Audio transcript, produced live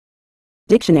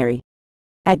Dictionary.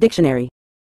 At dictionary.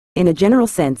 In a general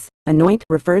sense, anoint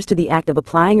refers to the act of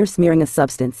applying or smearing a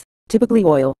substance, typically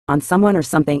oil, on someone or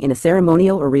something in a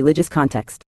ceremonial or religious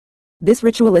context. This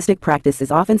ritualistic practice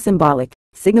is often symbolic,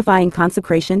 signifying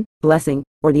consecration, blessing,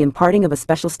 or the imparting of a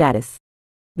special status.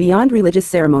 Beyond religious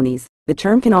ceremonies, the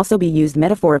term can also be used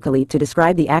metaphorically to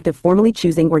describe the act of formally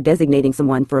choosing or designating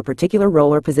someone for a particular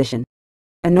role or position.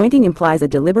 Anointing implies a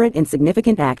deliberate and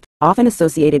significant act, often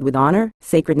associated with honor,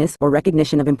 sacredness, or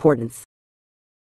recognition of importance.